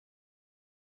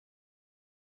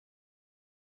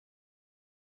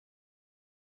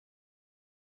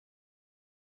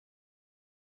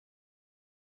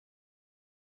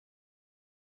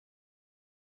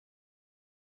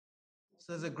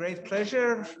So it's a great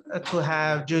pleasure to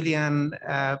have Julien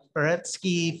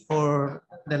Berestycki for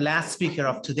the last speaker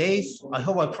of today. I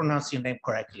hope I pronounced your name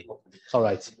correctly. All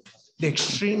right. The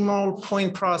extremal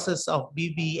point process of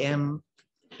BBM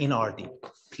in RD,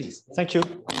 please. Thank you.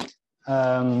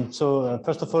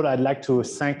 First of all, I'd like to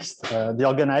thank the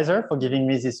organizer for giving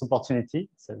me this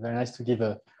opportunity. It's very nice to give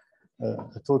a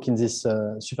talk in this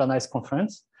super nice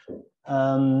conference.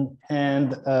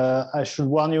 I should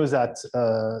warn you that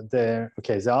there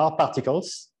are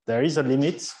particles. There is a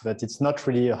limit, but it's not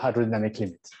really a hydrodynamic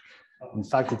limit. In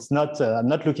fact, it's not. I'm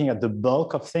not looking at the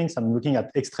bulk of things. I'm looking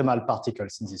at extremal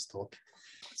particles in this talk.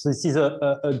 So this is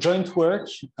a joint work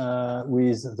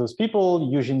with those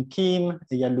people: Yujin H,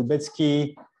 Eyal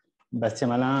Lubetzky, Bastien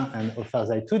Mallein, and Ofer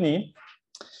Zeitouni.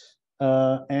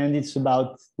 And it's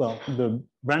about, well, the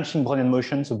branching Brownian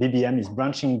motion. So BBM is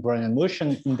branching Brownian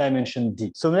motion in dimension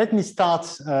D. So let me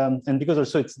start, and because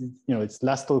also it's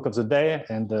last talk of the day,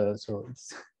 and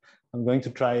I'm going to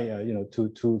try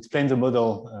to explain the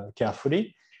model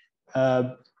carefully,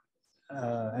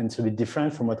 and it's a bit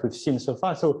different from what we've seen so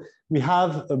far. So we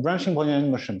have a branching Brownian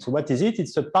motion. So what is it?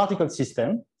 It's a particle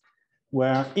system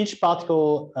where each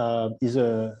particle is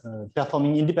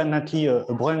performing independently a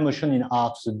Brownian motion in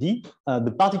R to the D.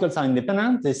 The particles are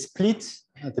independent. They split,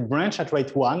 they branch at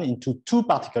rate 1 into 2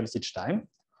 particles each time.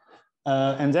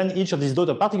 And then each of these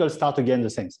daughter particles start again the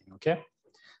same thing, okay?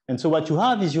 And so what you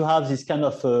have is you have this kind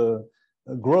of a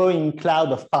growing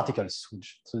cloud of particles.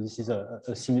 So this is a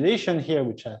simulation here,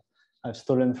 which I've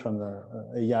stolen from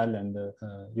Eyal and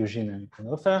Yujin and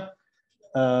Ofer.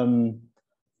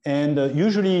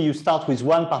 Usually you start with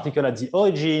one particle at the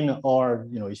origin, or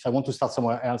if I want to start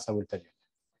somewhere else, I will tell you.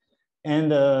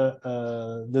 And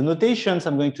the notations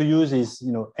I'm going to use is,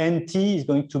 nt is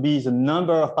going to be the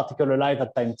number of particles alive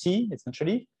at time t,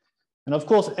 essentially. And of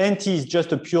course, nt is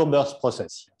just a pure burst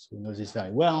process. So we know this very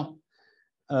well.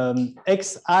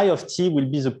 xi of t will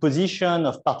be the position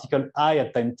of particle I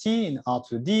at time t in R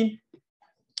to the D.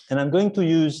 And I'm going to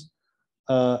use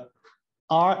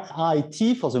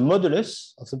RIT for the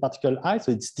modulus of the particle I,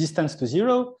 so its distance to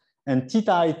 0, and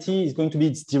theta IT is going to be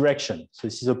its direction. So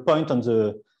this is a point on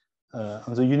the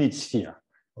unit sphere.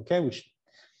 Okay,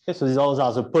 so these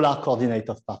are the polar coordinate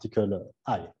of particle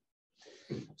I.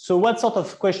 So what sort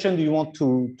of question do you want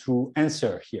to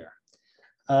answer here?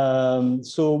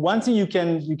 So one thing you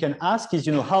can ask is,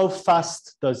 how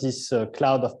fast does this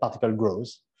cloud of particle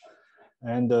grows,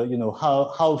 and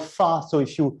how far? So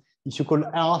if you call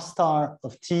R star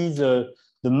of t the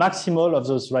maximal of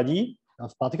those radii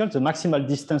of particles, the maximal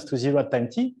distance to 0 at time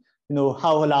t,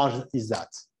 how large is that?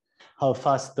 How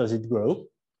fast does it grow?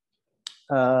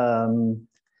 And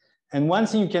one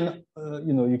thing you can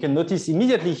notice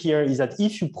immediately here is that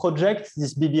if you project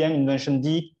this BBM in dimension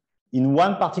D in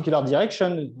one particular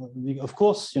direction, of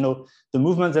course, the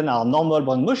movements then are normal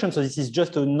Brownian motion. So this is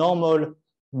just a normal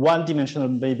one-dimensional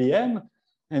BBM.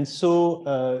 And so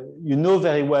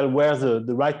very well where the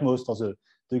rightmost or the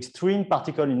extreme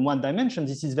particle in one dimension.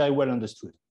 This is very well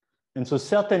understood. And so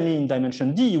certainly in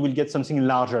dimension D, you will get something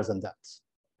larger than that.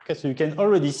 Okay, so you can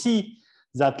already see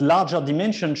that larger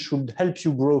dimension should help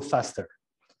you grow faster.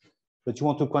 But you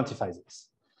want to quantify this.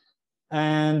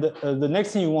 And the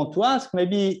next thing you want to ask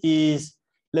maybe is,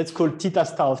 let's call theta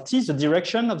star of t the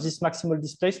direction of this maximal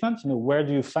displacement. Where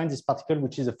do you find this particle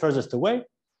which is the furthest away?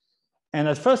 And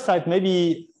at first sight,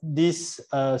 maybe this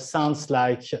sounds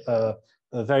like a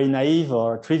very naive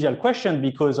or trivial question,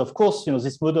 because of course,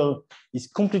 this model is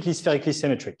completely spherically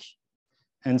symmetric.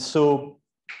 And so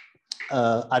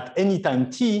at any time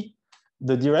t,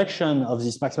 the direction of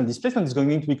this maximal displacement is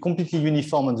going to be completely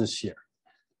uniform on the sphere.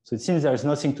 So it seems there is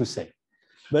nothing to say.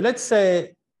 But let's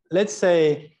say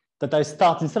that I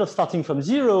start, instead of starting from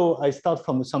 0, I start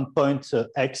from some point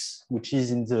x, which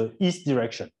is in the east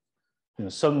direction.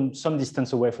 Some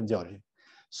distance away from the origin.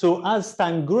 So as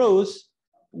time grows,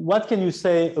 what can you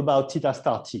say about theta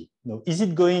star t? Is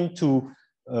it going to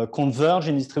converge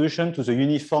in distribution to the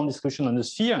uniform distribution on the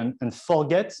sphere and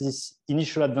forget this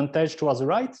initial advantage towards the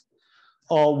right?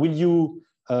 Or will you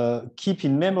keep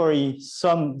in memory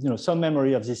some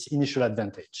memory of this initial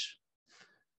advantage?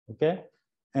 Okay,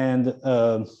 and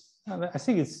I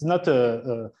think it's not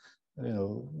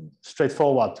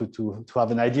straightforward to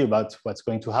have an idea about what's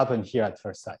going to happen here at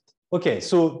first sight. Okay,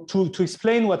 so to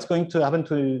explain what's going to happen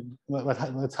to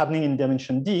what's happening in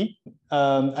dimension D,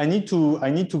 I need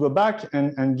to go back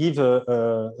and give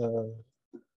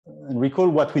and recall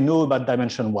what we know about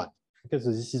dimension 1. Okay,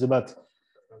 so this is about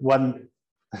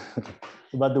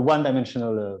the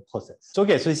one-dimensional process. So,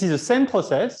 okay, so this is the same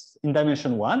process in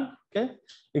dimension 1. Okay,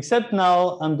 except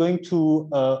now I'm going to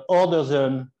order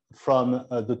them from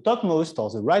the topmost or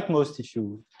the rightmost, if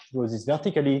you draw this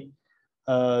vertically,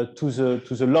 to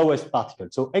the lowest particle.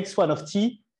 So x1 of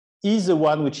t is the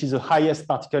one which is the highest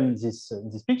particle in this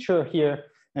picture here,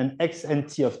 and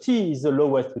xnt of t is the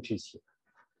lowest, which is here.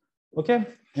 Okay,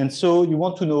 and so you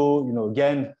want to know,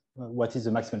 again, what is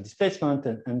the maximum displacement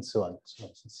and so on. So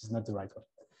this is not the right one.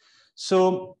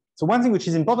 So one thing which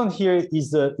is important here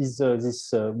is this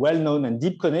well-known and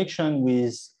deep connection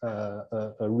with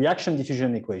a reaction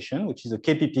diffusion equation, which is a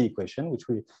KPP equation, which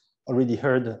we already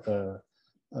heard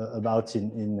about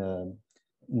in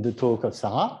the talk of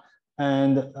Sarah.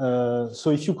 And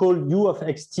so if you call u of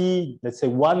xt, let's say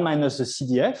 1 minus the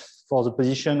CDF for the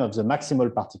position of the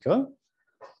maximal particle,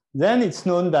 then it's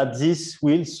known that this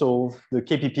will solve the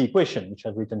KPP equation, which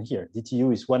I've written here.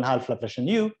 dtu is 1/2 Laplacian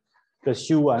u plus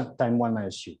u times 1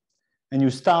 minus u. And you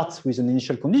start with an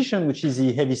initial condition, which is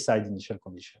the Heaviside initial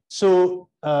condition. So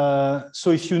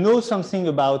if you know something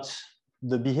about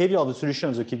the behavior of the solution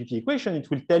of the KPP equation, it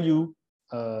will tell you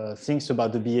things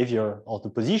about the behavior or the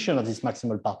position of this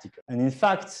maximal particle. And in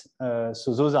fact,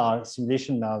 so those are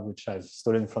simulations now, which I've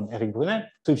stolen from Eric Brunet.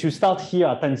 So if you start here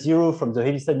at time 0 from the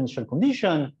Heaviside initial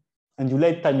condition, and you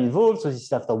let time evolve, so this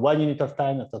is after 1 unit of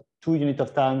time, after 2 units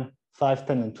of time, 5,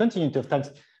 10, and 20 units of time,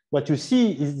 what you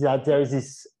see is that there is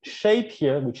this shape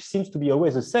here, which seems to be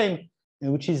always the same,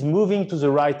 and which is moving to the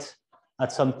right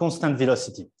at some constant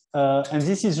velocity. And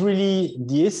this is really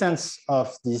the essence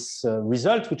of this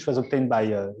result, which was obtained by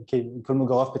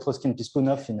Kolmogorov, Petrovsky, and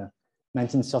Piskunov in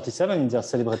 1937 in their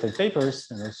celebrated papers,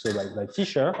 and also by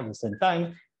Fischer at the same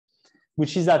time,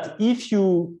 which is that if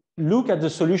you look at the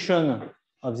solution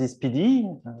of this PD,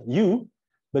 U,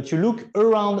 but you look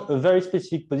around a very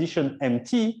specific position,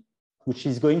 MT, which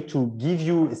is going to give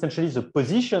you essentially the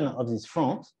position of this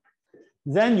front,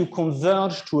 then you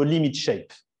converge to a limit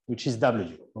shape, which is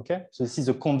W, okay? So this is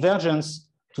a convergence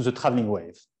to the traveling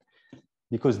wave,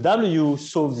 because W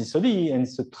solves this ODE, and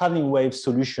it's a traveling wave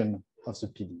solution of the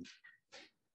PD.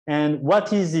 And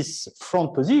what is this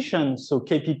front position? So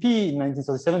KPP in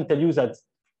 1937 tell you that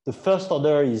the first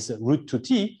order is root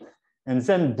 2t, and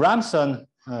then Bramson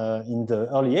in the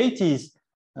early 80s,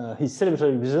 his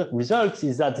celebratory result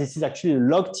is that this is actually a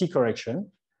log t correction,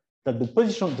 that the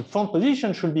front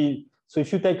position should be, so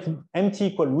if you take mt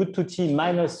equal root 2t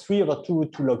minus 3/2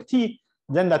 root 2 log t,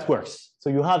 then that works. So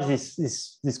you have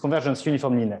this convergence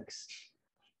uniformly in X.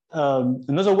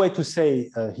 Another way to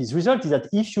say his result is that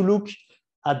if you look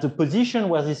at the position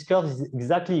where this curve is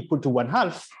exactly equal to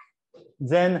 1/2,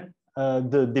 then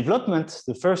the development,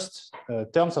 the first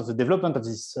terms of the development of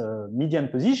this median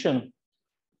position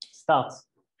starts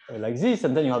like this,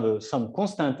 and then you have some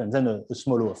constant, and then a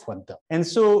small o of one term. And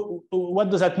so what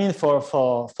does that mean for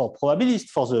probabilist,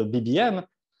 for the BBM?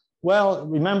 Well,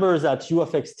 remember that u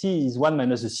of xt is 1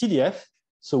 minus the CDF.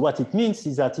 So what it means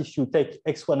is that if you take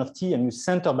x1 of t and you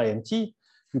center by mt,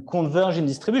 you converge in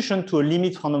distribution to a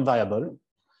limit random variable,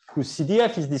 whose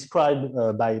CDF is described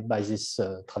by this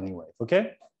traveling wave,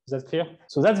 okay? Is that clear?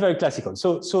 So that's very classical.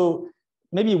 So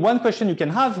maybe one question you can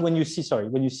have when you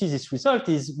see, this result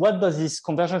is, what does this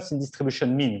convergence in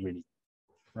distribution mean, really,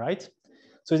 right?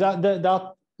 So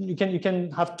you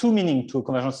can have two meanings to a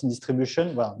convergence in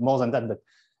distribution. Well, more than that, but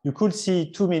you could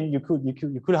see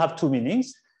you could have two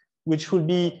meanings, which would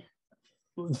be,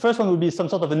 the first one would be some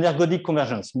sort of an ergodic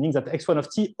convergence, meaning that x1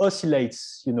 of t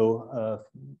oscillates,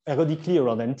 ergodically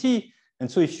around mt. And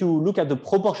so if you look at the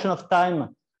proportion of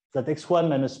time that x1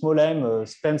 minus small m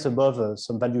spends above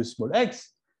some value small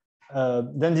x,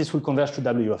 then this will converge to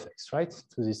w of x, right?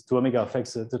 To omega of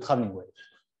x, the traveling wave.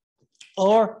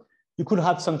 Or you could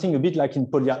have something a bit like in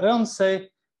Polya-Ernst, say,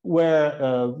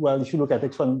 where, well, if you look at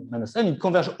x1 minus m, it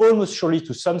converges almost surely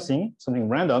to something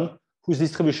random, whose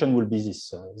distribution will be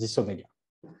this omega.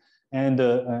 And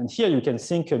here you can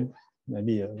think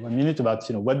maybe 1 minute about,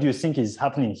 what do you think is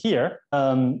happening here?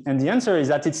 And the answer is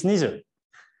that it's neither.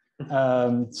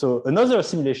 So another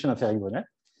simulation of Eric Brunet.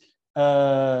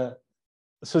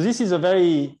 So this is a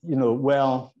very,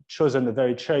 well chosen, a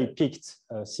very cherry-picked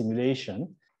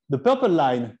simulation. The purple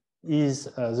line is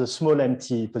the small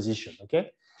mt position,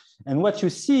 okay? And what you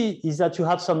see is that you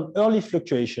have some early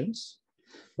fluctuations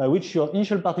by which your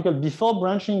initial particle before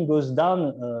branching goes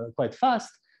down quite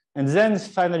fast, and then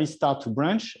finally start to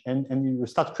branch, and you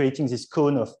start creating this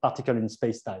cone of particle in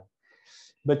space-time.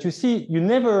 But you see, you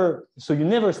never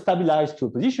stabilize to a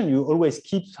position. You always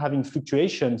keep having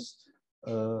fluctuations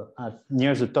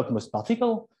near the topmost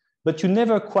particle, but you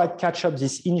never quite catch up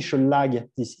this initial lag,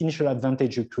 this initial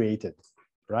advantage you created,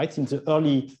 right, in the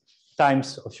early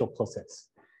times of your process.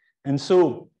 And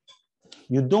so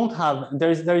you don't have,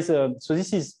 so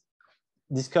this is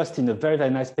discussed in a very, very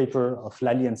nice paper of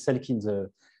Lally and Selke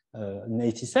in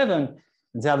 87.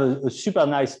 They have a super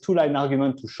nice two-line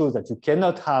argument to show that you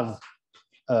cannot have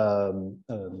an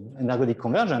ergodic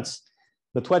convergence.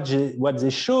 But what they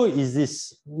show is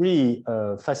this really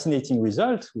fascinating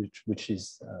result, which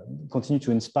is continue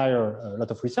to inspire a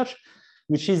lot of research,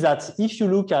 which is that if you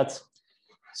look at,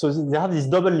 so they have this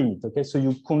double limit, okay? So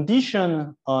you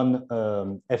condition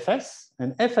on Fs,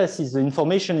 and Fs is the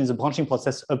information in the branching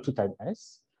process up to time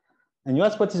S. And you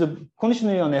ask what is the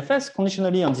conditionally on Fs,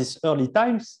 conditionally on these early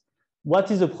times,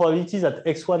 what is the probability that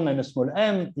x1 minus small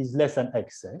m is less than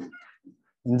x?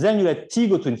 And then you let t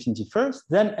go to infinity first,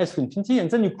 then s to infinity, and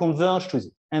then you converge to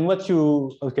z. And what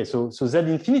you, okay, so z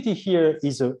infinity here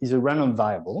is a random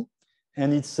variable,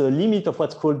 and it's a limit of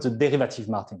what's called the derivative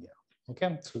martingale.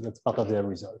 Okay, so that's part of the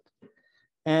result.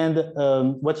 And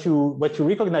what you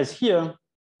recognize here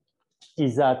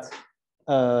is that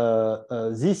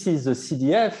this is the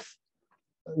CDF,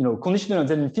 conditional on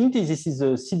z infinity. This is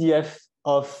the CDF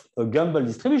of a Gumbel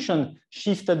distribution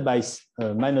shifted by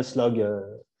minus log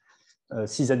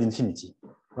CZ infinity,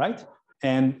 right?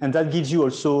 And that gives you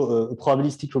also a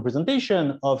probabilistic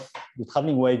representation of the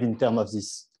traveling wave in terms of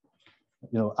this,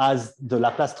 as the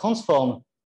Laplace transform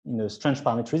in a strange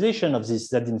parametrization of this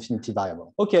Z infinity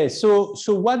variable. Okay, so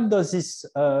what does this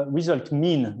result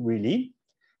mean really?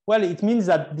 Well, it means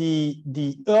that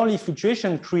the early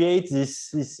fluctuation creates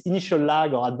this initial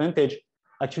lag or advantage.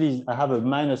 Actually, I have a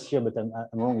minus here, but I'm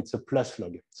wrong. It's a plus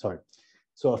log, sorry.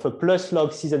 So of a plus log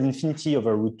CZ infinity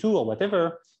over root 2 or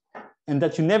whatever, and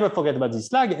that you never forget about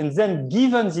this lag. And then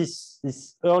given this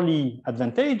early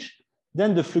advantage,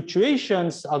 then the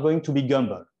fluctuations are going to be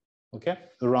Gumbel, okay,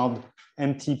 around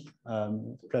MT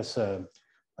plus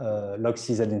log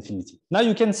CZ infinity. Now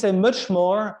you can say much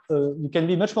more, you can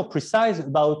be much more precise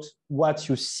about what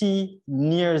you see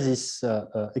near this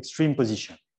extreme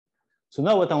position. So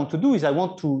now what I want to do is I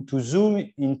want to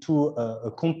zoom into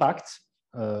a compact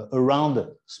around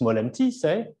small mt,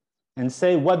 say, and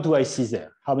say, what do I see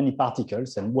there? How many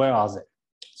particles and where are they?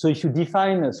 So if you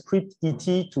define a script ET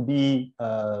to be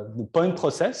the point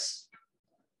process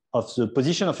of the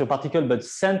position of your particle, but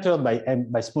centered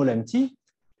by small mt,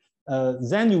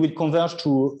 then you will converge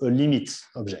to a limit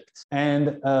object.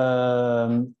 And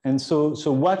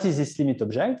so what is this limit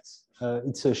object?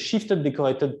 It's a shifted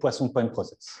decorated Poisson point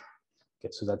process.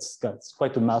 Okay, so that's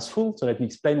quite a mouthful. So let me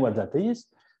explain what that is.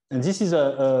 And this is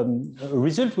a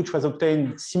result which was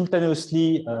obtained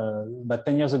simultaneously about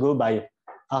 10 years ago by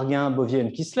Arguin, Bovier,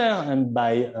 and Kissler, and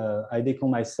by Heidecon,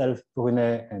 myself,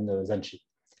 Brunet, and Zanchi.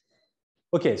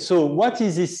 Okay, so what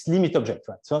is this limit object?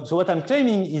 Right? So what I'm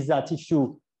claiming is that if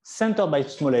you center by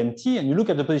small mt and you look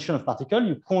at the position of particle,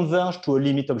 you converge to a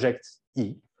limit object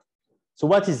E. So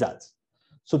what is that?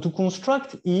 So to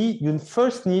construct E, you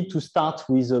first need to start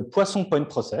with a Poisson point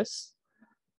process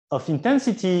of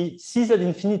intensity CZ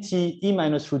infinity E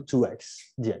minus root 2x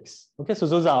dx. Okay, so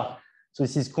those are, so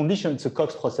this is conditional, it's a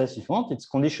Cox process if you want, it's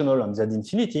conditional on Z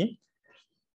infinity.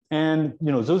 And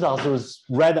those are those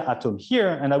red atoms here,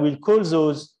 and I will call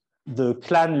those the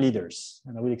clan leaders,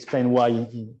 and I will explain why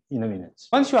in a minute.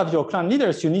 Once you have your clan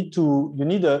leaders, you need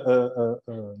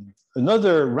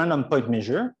another random point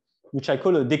measure, which I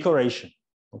call a decoration.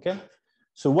 Okay,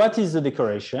 so what is the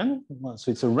decoration? Well,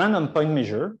 so it's a random point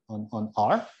measure on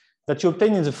R that you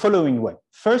obtain in the following way.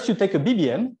 First, you take a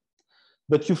BBM,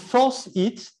 but you force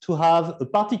it to have a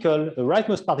particle, a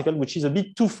rightmost particle, which is a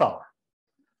bit too far.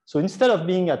 So instead of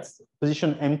being at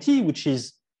position MT, which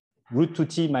is root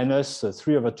 2t minus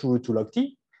 3 over 2 root 2 log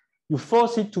t, you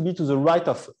force it to be to the right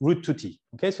of root 2t.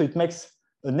 Okay, so it makes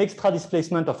an extra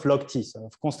displacement of log t, so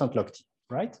of constant log t,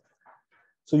 right?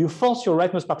 So you force your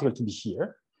rightmost particle to be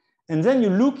here. And then you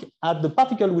look at the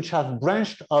particle which have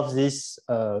branched off this,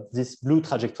 this blue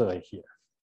trajectory here.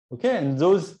 Okay, and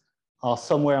those are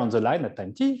somewhere on the line at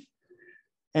time t.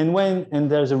 And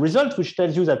there's a result which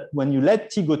tells you that when you let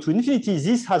t go to infinity,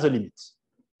 this has a limit.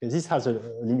 Okay, this has a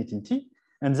limit in t,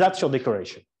 and that's your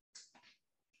decoration.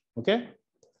 Okay?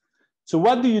 So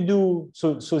what do you do?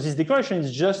 So this decoration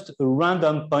is just a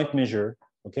random point measure,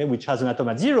 okay, which has an atom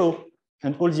at 0,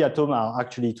 and all the atoms are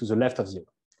actually to the left of 0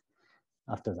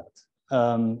 after that.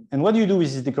 And what do you do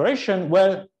with this decoration?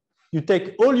 Well, you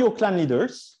take all your clan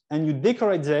leaders and you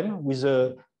decorate them with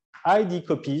ID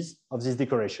copies of this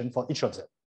decoration for each of them.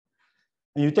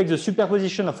 And you take the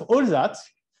superposition of all that,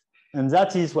 and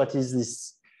that is what is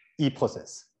this E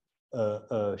process,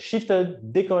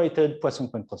 shifted, decorated Poisson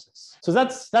point process. So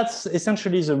that's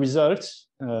essentially the result.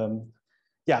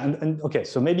 Yeah, and okay,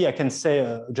 so maybe I can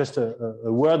say just a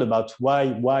word about why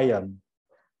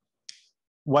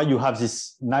you have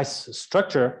this nice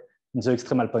structure. in the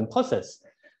extremal point process.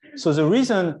 So the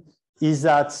reason is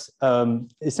that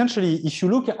essentially, if you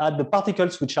look at the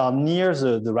particles which are near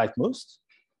the rightmost,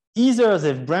 either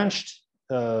they've branched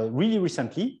really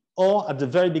recently or at the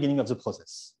very beginning of the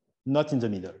process, not in the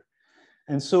middle.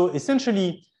 And so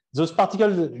essentially, those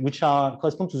particles which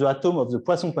correspond to the atom of the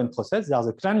Poisson point process, they are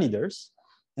the clan leaders,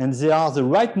 and they are the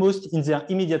rightmost in their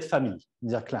immediate family, in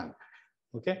their clan.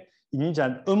 Okay? It means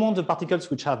that among the particles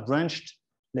which have branched,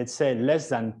 let's say, less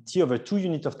than t/2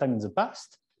 unit of time in the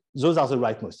past, those are the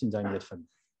rightmost in their immediate family.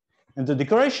 And the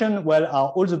decoration, well, are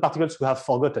all the particles we have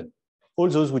forgotten, all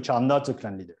those which are not the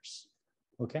clan leaders.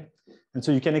 Okay? And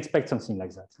so you can expect something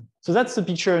like that. So that's the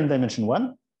picture in dimension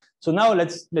 1. So now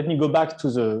let me go back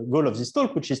to the goal of this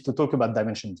talk, which is to talk about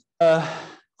dimension D.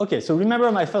 Okay, so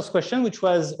remember my first question, which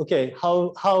was, okay,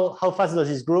 how fast does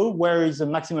this grow? Where is the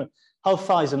maximal? How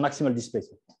far is the maximal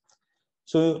displacement?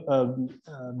 So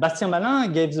Bastien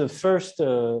Mallein gave the first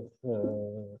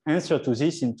answer to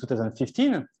this in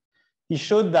 2015. He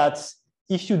showed that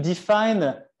if you define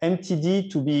MTD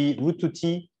to be root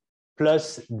 2t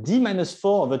plus d minus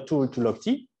 4 over 2 root 2 log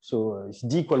t, so if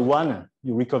d equal 1,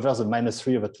 you recover the minus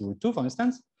 3 over 2 root 2, for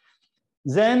instance,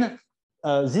 then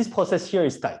this process here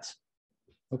is tight.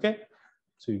 Okay,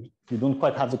 so you don't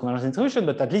quite have the convergence distribution,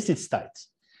 but at least it's tight.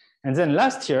 And then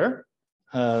last year,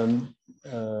 Kim,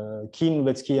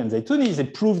 Lubetzky, and Zeitouni, they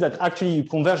proved that actually you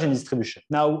converge in distribution.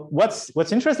 Now,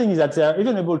 what's interesting is that they are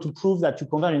even able to prove that you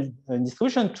converge in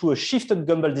distribution to a shifted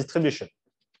Gumbel distribution.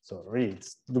 So really, it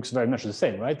looks very much the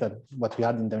same, right? That what we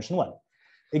had in dimension 1,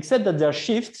 except that their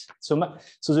shift. So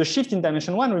the shift in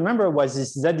dimension 1, remember, was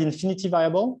this z infinity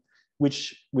variable,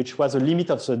 which was a limit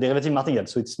of the derivative martingale.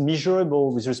 So it's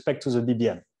measurable with respect to the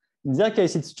BBM. In that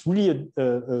case, it's really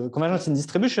a convergence in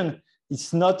distribution.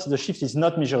 It's not, the shift is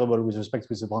not measurable with respect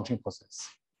to the branching process.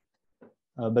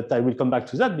 But I will come back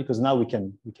to that because now we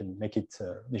can make it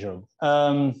measurable.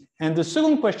 And the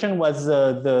second question was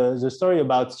the story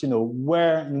about,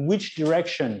 where, in which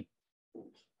direction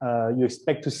you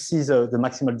expect to see the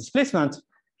maximal displacement.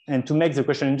 And to make the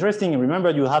question interesting, remember,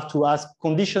 you have to ask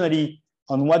conditionally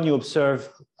on what you observe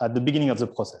at the beginning of the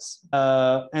process.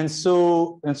 And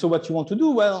so what you want to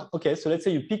do, well, okay, so let's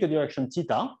say you pick a direction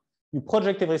theta, you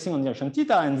project everything on direction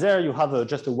theta, and there you have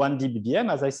just a 1D BBM,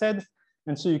 as I said.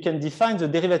 And so you can define the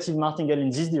derivative martingale in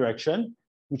this direction,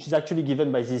 which is actually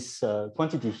given by this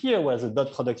quantity here, where the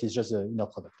dot product is just the inner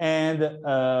product. And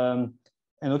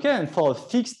for a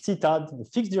fixed theta,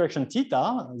 fixed direction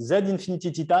theta, z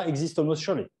infinity theta exists almost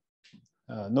surely.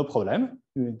 No problem,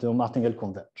 the martingale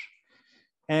converge.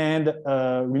 And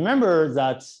remember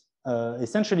that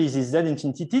essentially this z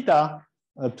infinity theta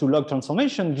to log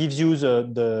transformation gives you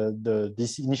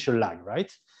this initial lag,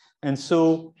 right? And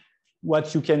so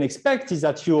what you can expect is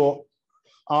that your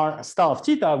R star of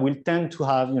theta will tend to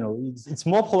have, it's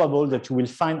more probable that you will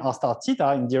find R star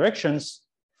theta in directions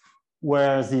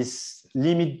where this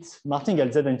limit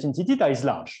martingale z infinity theta is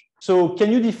large. So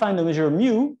can you define the measure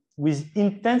mu with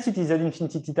intensity z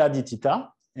infinity theta d theta,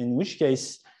 in which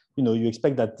case, you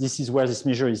expect that this is where this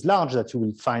measure is large, that you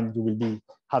will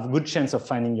have a good chance of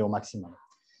finding your maximum.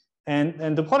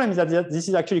 And the problem is that this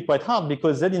is actually quite hard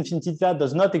because z infinity theta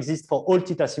does not exist for all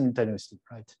theta simultaneously,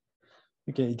 right?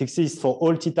 Okay, it exists for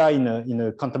all theta in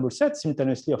a countable set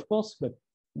simultaneously, of course, but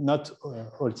not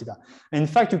all theta. And in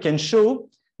fact, you can show,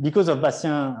 because of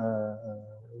Bastien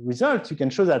results, you can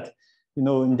show that,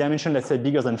 in dimension, let's say,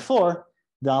 bigger than 4,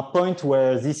 there are points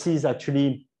where this is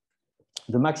actually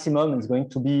the maximum is going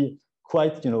to be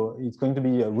quite, it's going to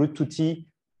be a root 2t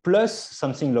plus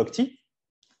something log t,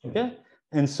 okay?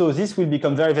 And so this will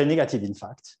become very, very negative, in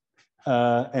fact.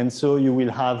 And so you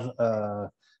will have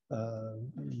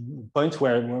points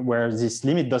where this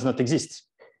limit does not exist.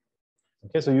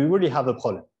 Okay, so you really have a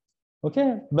problem.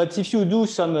 Okay, but if you do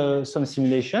some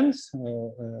simulations,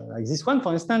 like this one,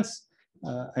 for instance,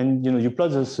 and you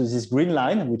plot this green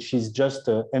line, which is just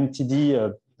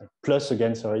MTD plus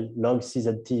again, log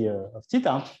CZT of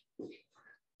theta,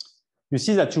 you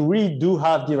see that you really do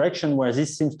have direction where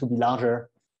this seems to be larger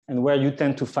and where you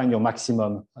tend to find your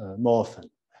maximum more often.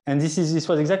 And this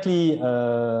was exactly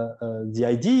the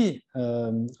idea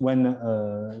when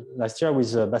last year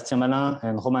with Bastien Mallein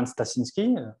and Roman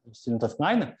Stasinski, a student of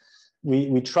mine,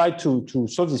 we tried to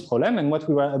solve this problem. And what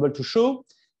we were able to show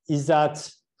is that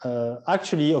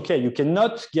actually, okay, you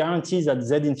cannot guarantee that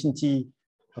Z infinity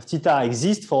of theta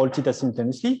exists for all theta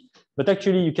simultaneously, but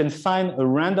actually you can find a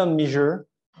random measure,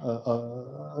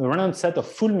 a random set of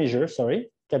full measures,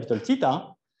 capital theta,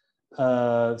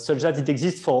 such that it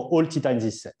exists for all theta in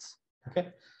this set. Okay,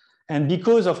 and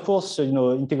because of course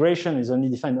integration is only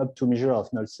defined up to measure of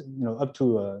null, up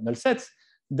to null sets,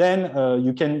 then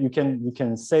you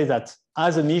can say that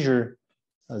as a measure,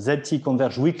 ZT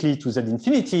converge weakly to Z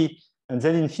infinity, and Z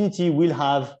infinity will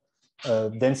have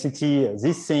density,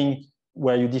 this thing,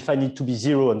 where you define it to be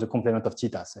 0 on the complement of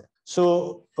theta.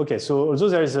 So okay, so although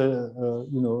there is a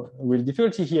real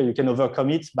difficulty here, you can overcome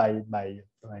it by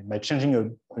changing a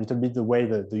little bit the way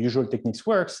the usual techniques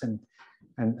works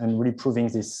and really proving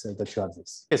this that you have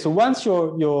this. Okay, so once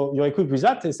you're equipped with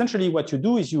that, essentially what you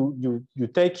do is you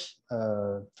take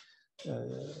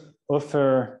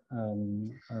Ofer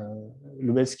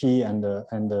Lubetzky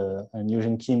and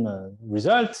Yujin Kim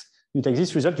results. You take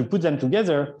this result, you put them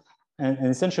together, and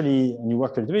essentially you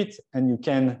work a little bit, and you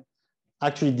can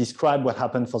actually describe what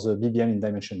happened for the BBM in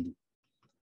dimension D.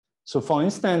 So for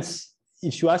instance,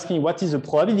 if you ask me what is the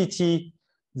probability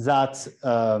that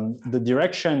the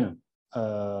direction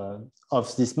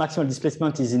of this maximal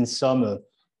displacement is in some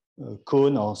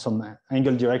cone or some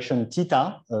angle direction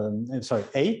theta,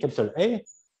 A, capital A,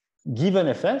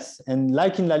 given Fs, and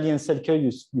like in Lally and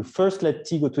Selke, you first let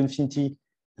T go to infinity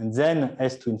and then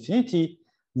S to infinity,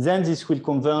 then this will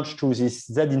converge to this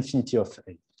Z infinity of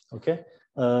A, okay?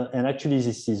 And actually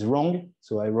this is wrong,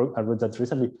 so I wrote that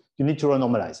recently. You need to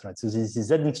renormalize, right? So this is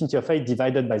Z infinity of A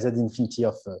divided by Z infinity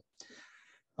of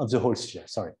the whole sphere,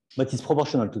 sorry, but it's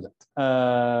proportional to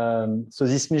that. So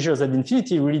this measure Z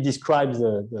infinity really describes,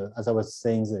 as I was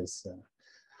saying,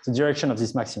 the direction of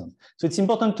this maximum. So it's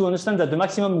important to understand that the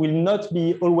maximum will not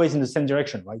be always in the same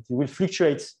direction, right? It will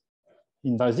fluctuate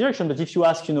in various directions, but if you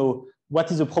ask, what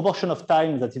is the proportion of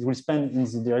time that it will spend in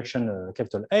the direction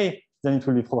capital A, then it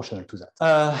will be proportional to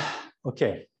that.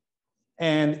 Okay,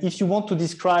 and if you want to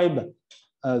describe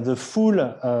the full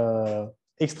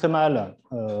extremal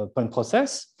point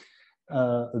process,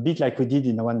 a bit like we did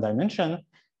in one dimension.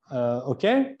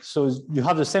 Okay, so you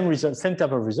have the same result, same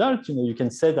type of result. You can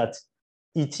say that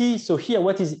ET. So here,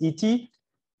 what is ET?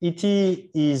 ET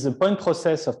is a point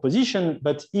process of position,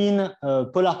 but in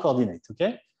polar coordinate.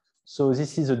 Okay, so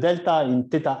this is a delta in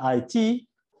theta I t,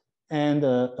 and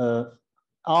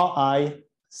Ri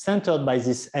centered by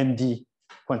this MD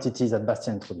quantity that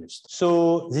Bastien introduced.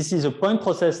 So this is a point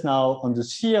process now on the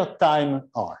sphere time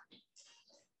R.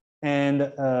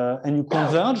 And you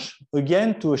converge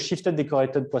again to a shifted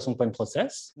decorated Poisson point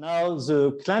process. Now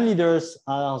the Klein leaders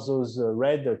are those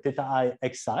red theta I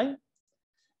xi,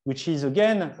 which is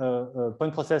again a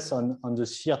point process on the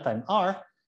sphere time R.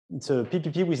 It's a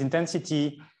PPP with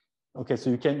intensity. Okay, so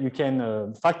you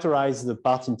can factorize the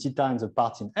part in theta and the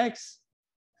part in x.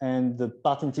 And the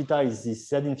part in theta is this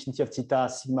Z infinity of theta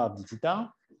sigma of d theta.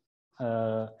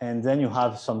 And then you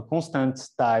have some constant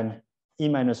time E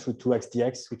minus root 2x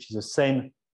dx, which is the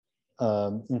same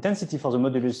intensity for the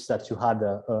modulus that you had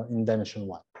in dimension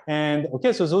 1. And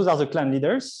okay, so those are the Klein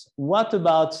leaders. What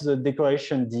about the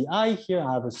decoration di? Here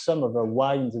I have a sum over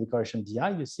y in the decoration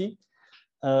di, you see.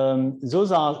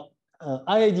 Those are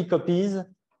IID copies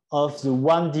of the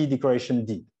 1D decoration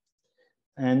D.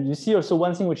 And you see also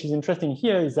one thing which is interesting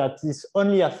here is that this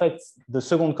only affects the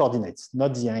second coordinates,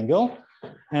 not the angle.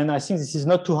 And I think this is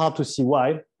not too hard to see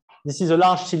why. This is a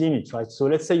large T limit, right? So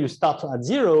let's say you start at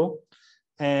 0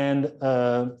 and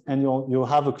you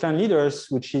have a Klein leaders,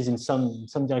 which is in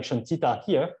some direction theta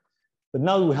here. But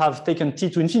now we have taken T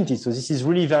to infinity. So this is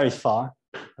really very far.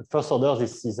 At first order,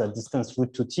 this is a distance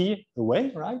root 2T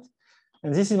away, right?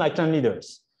 And this is my Klein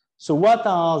leaders. So what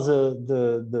are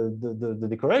the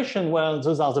decoration? Well,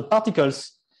 those are the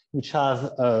particles which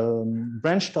have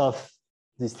branched off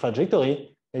this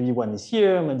trajectory. Maybe one is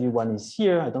here, maybe one is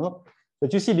here, I don't know.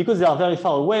 But you see, because they are very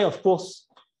far away, of course,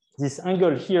 this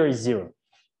angle here is 0.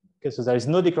 Okay, so there is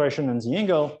no decoration on the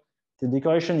angle. The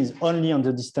decoration is only on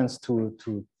the distance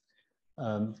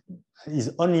is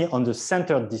only on the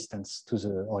centered distance to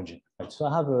the origin. Right, so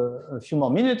I have a few more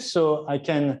minutes, so I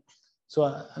can. So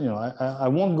I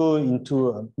won't go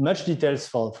into much details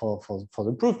for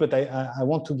the proof, but I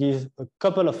want to give a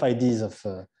couple of ideas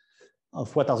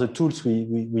of what are the tools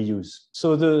we use.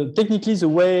 So technically the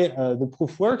way the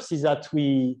proof works is that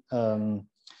we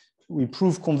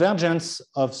prove convergence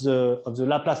of the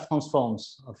Laplace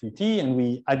transforms of UT, and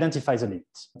we identify the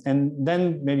limits. And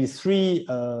then maybe 3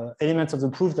 elements of the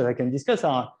proof that I can discuss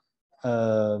are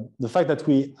the fact that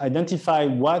we identify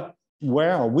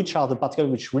where or which are the particles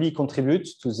which really contribute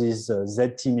to this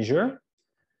ZT measure,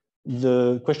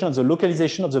 the question of the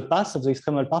localization of the path of the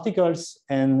extremal particles,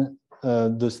 and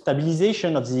the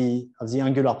stabilization of the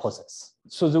angular process.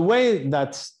 So the way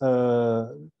that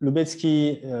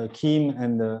Lubetzky, Kim,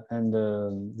 and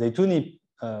Zeitouni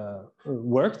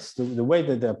worked, the way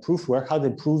that their proof work, how they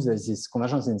prove there's this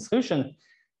convergence in distribution,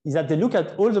 is that they look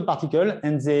at all the particles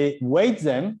and they weight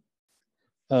them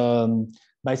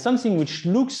by something which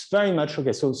looks very much,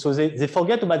 okay, so they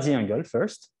forget about the angle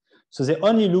first. So they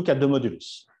only look at the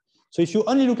modulus. So if you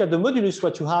only look at the modulus,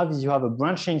 what you have is you have a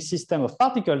branching system of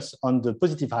particles on the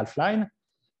positive half line,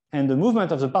 and the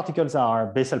movement of the particles are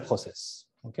Bessel process.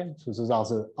 Okay, so those are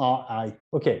the Ri.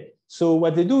 Okay, so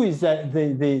what they do is that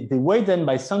they weight them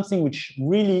by something which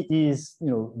really is,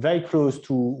 very close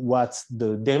to what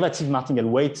the derivative martingale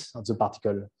weight of the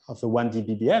particle of the 1D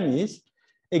BBM is,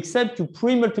 except to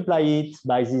pre-multiply it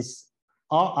by this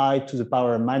Ri to the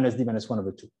power minus d minus 1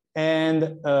 over 2.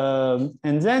 And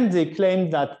then they claim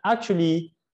that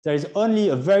actually there is only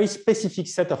a very specific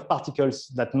set of particles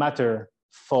that matter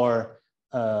for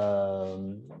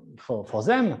them,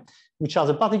 which are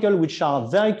the particles which are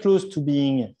very close to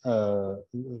being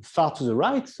far to the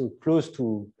right, so close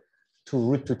to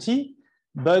root 2t,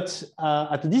 but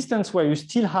at a distance where you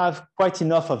still have quite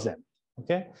enough of them.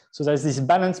 Okay, so there's this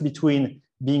balance between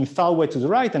being far away to the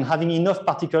right and having enough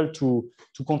particle to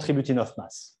contribute enough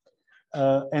mass.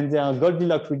 And their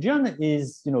Goldilocks region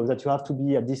is, that you have to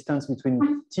be a distance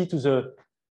between t to the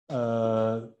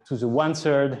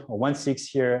 1/3 or 1/6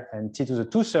 here and t to the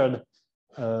 2/3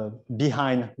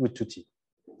 behind root 2t.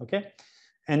 Okay,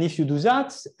 and if you do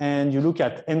that and you look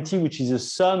at mt, which is a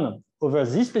sum over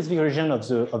this specific region of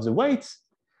the weights,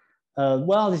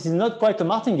 well, this is not quite a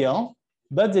martingale,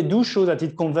 but they do show that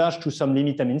it converges to some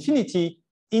limit m infinity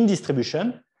in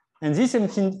distribution, and this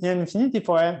infinity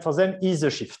for them is a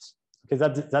shift. Okay,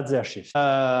 that's their shift.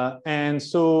 And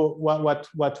so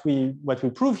what we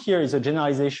prove here is a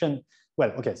generalization.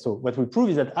 Well, okay, so what we prove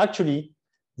is that actually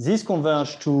this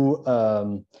converges to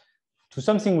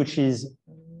something which is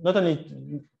not only,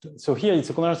 so here it's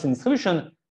a convergence in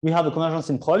distribution, we have a convergence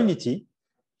in probability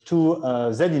to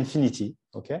z infinity,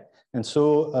 okay? And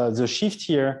so the shift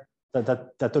here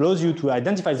that allows you to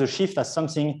identify the shift as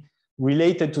something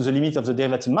related to the limit of the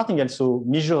derivative martingale, so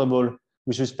measurable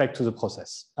with respect to the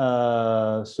process.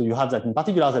 So you have that in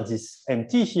particular that this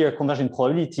mt here converges in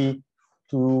probability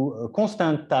to a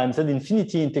constant times z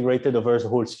infinity integrated over the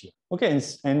whole sphere. Okay,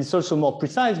 and it's also more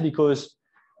precise because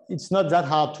it's not that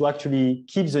hard to actually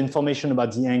keep the information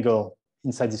about the angle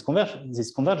inside this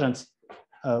convergence,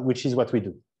 which is what we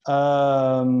do.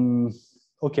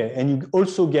 Okay, and you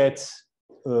also get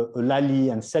a Lally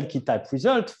and Selke type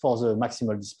result for the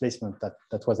maximal displacement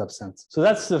that was absent. So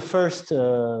that's the first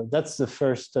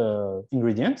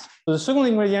ingredient. So the second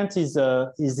ingredient is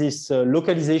this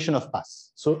localization of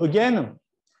paths. So again,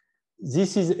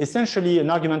 this is essentially an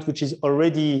argument which is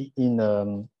already in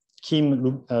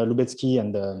Lubetzky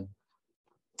and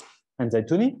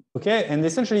Zeitouni. Okay, and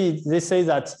essentially they say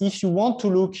that if you want to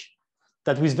look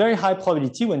that with very high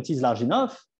probability when t is large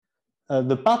enough,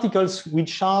 the particles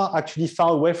which are actually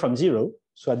far away from zero,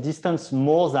 so at distance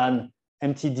more than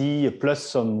mtd plus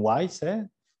some y, say,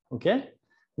 okay,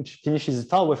 which finishes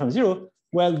far away from zero,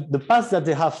 well, the path that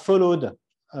they have followed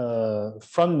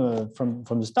from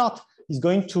the start is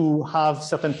going to have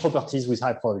certain properties with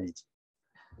high probability.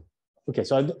 Okay,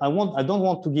 so I don't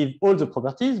want to give all the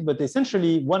properties, but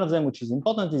essentially one of them which is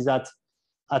important is that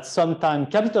at some time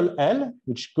capital L,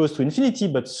 which goes to infinity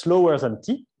but slower than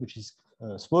t, which is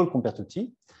small compared to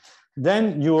t,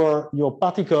 then your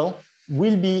particle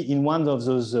will be in one of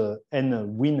those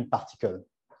n win particle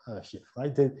here,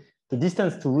 right? The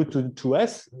distance to root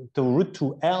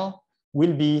 2L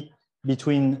will be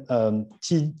between L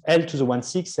to the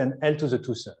 1/6 and L to the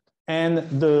 2/3. And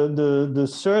the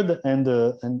third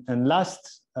and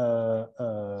last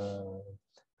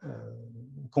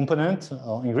component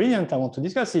or ingredient I want to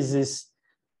discuss is this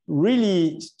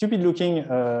really stupid-looking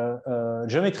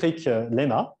geometric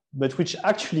lemma, but which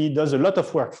actually does a lot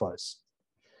of work for us.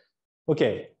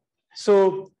 Okay,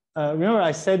 so remember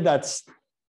I said that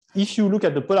if you look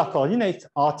at the polar coordinate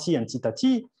RT and theta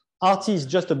t, RT is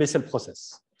just a Bessel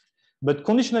process. But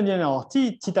conditionally in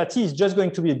RT, theta t is just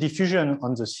going to be a diffusion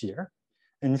on the sphere.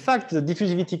 And in fact, the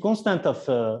diffusivity constant of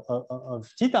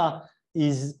theta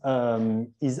is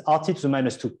RT to the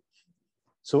 -2.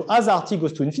 So as RT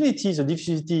goes to infinity, the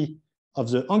diffusivity of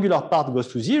the angular part goes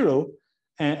to 0.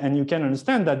 And you can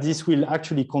understand that this will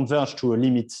actually converge to a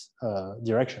limit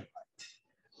direction.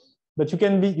 But so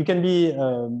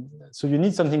you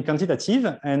need something quantitative.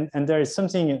 And there is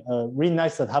something really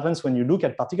nice that happens when you look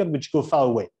at particles which go far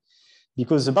away.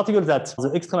 Because the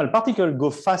extremal particle go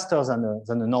faster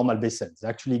than a normal Bessel. They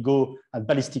actually go at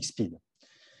ballistic speed.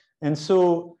 And so,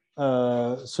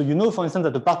 for instance,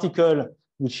 that the particle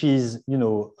which is,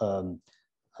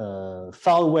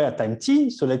 far away at time t,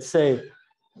 so let's say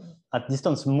at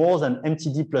distance more than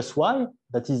mtd plus y,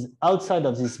 that is outside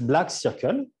of this black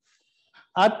circle,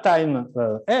 at time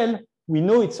L, we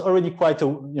know it's already quite,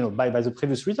 by the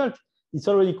previous result, it's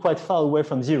already quite far away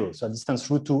from 0, so a distance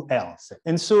 √2L.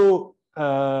 And so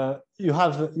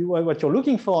what you're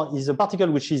looking for is a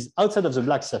particle which is outside of the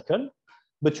black circle,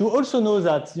 but you also know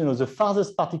that the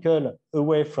farthest particle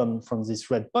away from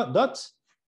this red dot,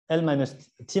 L minus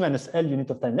T minus L unit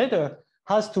of time later,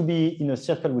 has to be in a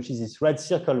circle which is this red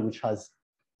circle which has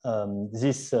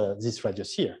this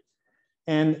radius here.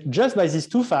 And just by these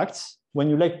two facts, when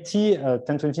you like T 10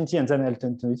 to infinity and then L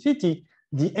 10 to infinity,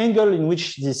 the angle in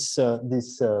which the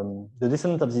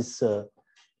descendant of this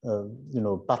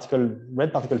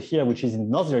red particle here, which is in the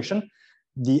north direction,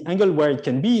 the angle where it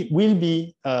can be will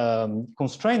be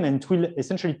constrained, and it will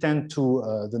essentially tend to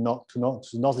the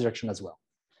north direction as well.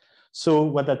 So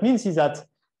what that means is that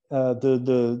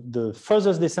the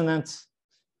furthest descendant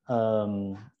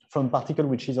from particle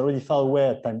which is already far away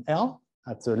at time L,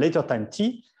 at a later time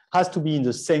T, has to be in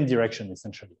the same direction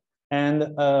essentially.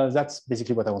 And that's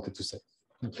basically what I wanted to say.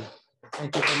 Thank you.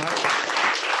 Thank you very much.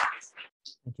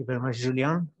 Thank you very much,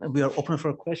 Julien. We are open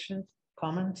for questions,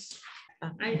 comments. I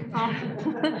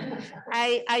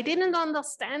didn't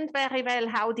understand very well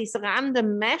how this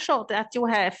random measure that you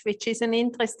have, which is an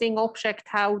interesting object,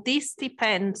 how this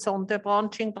depends on the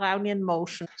branching Brownian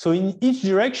motion. So in each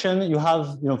direction, you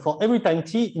have, for every time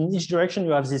t, in each direction,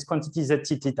 you have this quantity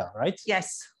zt theta, right?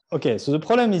 Yes. Okay, so the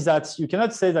problem is that you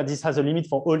cannot say that this has a limit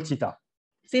for all theta.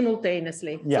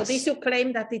 Simultaneously. Yes. So this you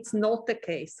claim that it's not the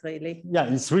case, really.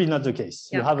 Yeah, it's really not the case.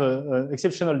 Yeah. You have an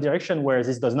exceptional direction where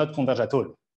this does not converge at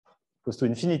all. Goes to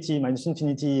infinity, minus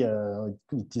infinity,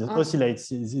 it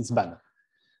oscillates, it's bad.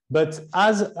 But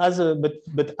as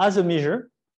a measure,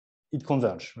 it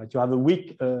converges, right? You have a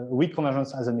weak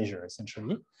convergence as a measure,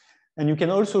 essentially. And you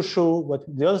can also show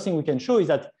the other thing we can show is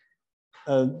that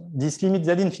this limit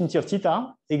z infinity of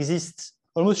theta exists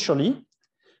almost surely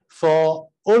for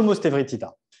almost every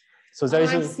theta. So there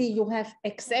is I see you have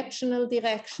exceptional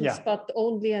directions, but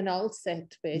only a null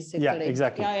set, basically. Yeah,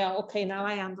 exactly. Yeah, okay, now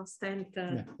I understand.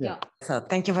 So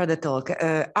thank you for the talk.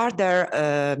 Are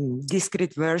there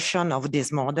discrete version of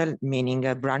this model, meaning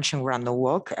a branching random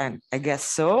walk? And I guess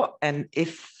so. And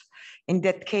if in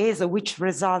that case, which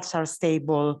results are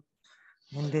stable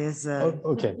in this?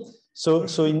 Okay.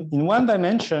 So in one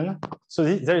dimension,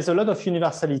 there is a lot of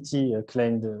universality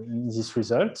claimed in these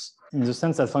results, in the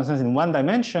sense that, for instance, in one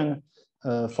dimension,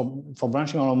 for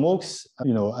branching random walks,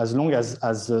 as long as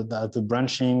the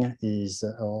branching is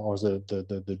or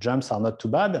the jumps are not too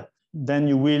bad, then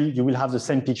you will have the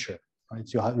same picture,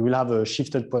 right? You will have a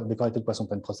shifted decorated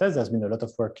Poisson-Penn process. There's been a lot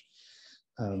of work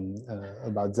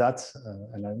about that,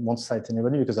 and I won't cite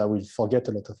anybody because I will forget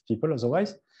a lot of people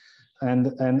otherwise.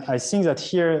 And I think that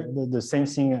here the same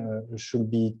thing should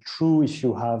be true if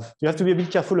you have to be a bit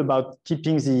careful about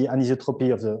keeping the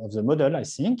anisotropy of the model, I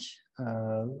think.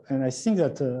 And I think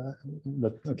that,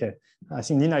 but okay, I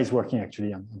think Nina is working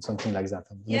actually on something like that.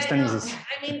 This. I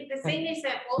mean, the thing is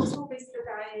that also with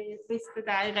the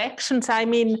directions, I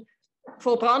mean,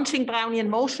 for branching Brownian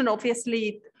motion,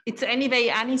 obviously it's anyway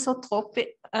anisotropic,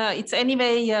 it's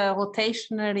anyway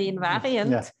rotationally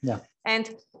invariant. Yeah.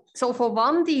 And so for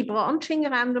 1D branching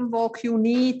random walk, you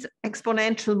need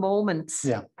exponential moments.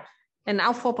 Yeah. And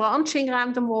now for branching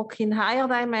random walk in higher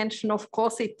dimension, of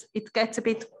course, it gets a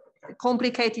bit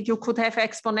complicated. You could have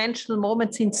exponential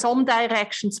moments in some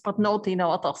directions, but not in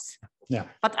others. Yeah.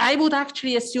 But I would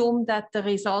actually assume that the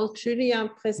result Julien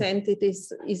presented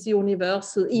is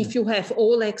universal if you have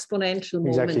all exponential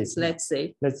moments, let's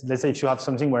say. Let's say if you have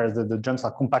something where the jumps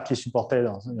are compactly supported,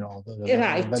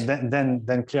 right.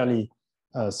 Then clearly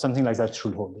something like that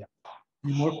should hold. Yeah.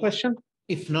 Any more questions?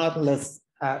 If not, let's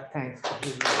thanks.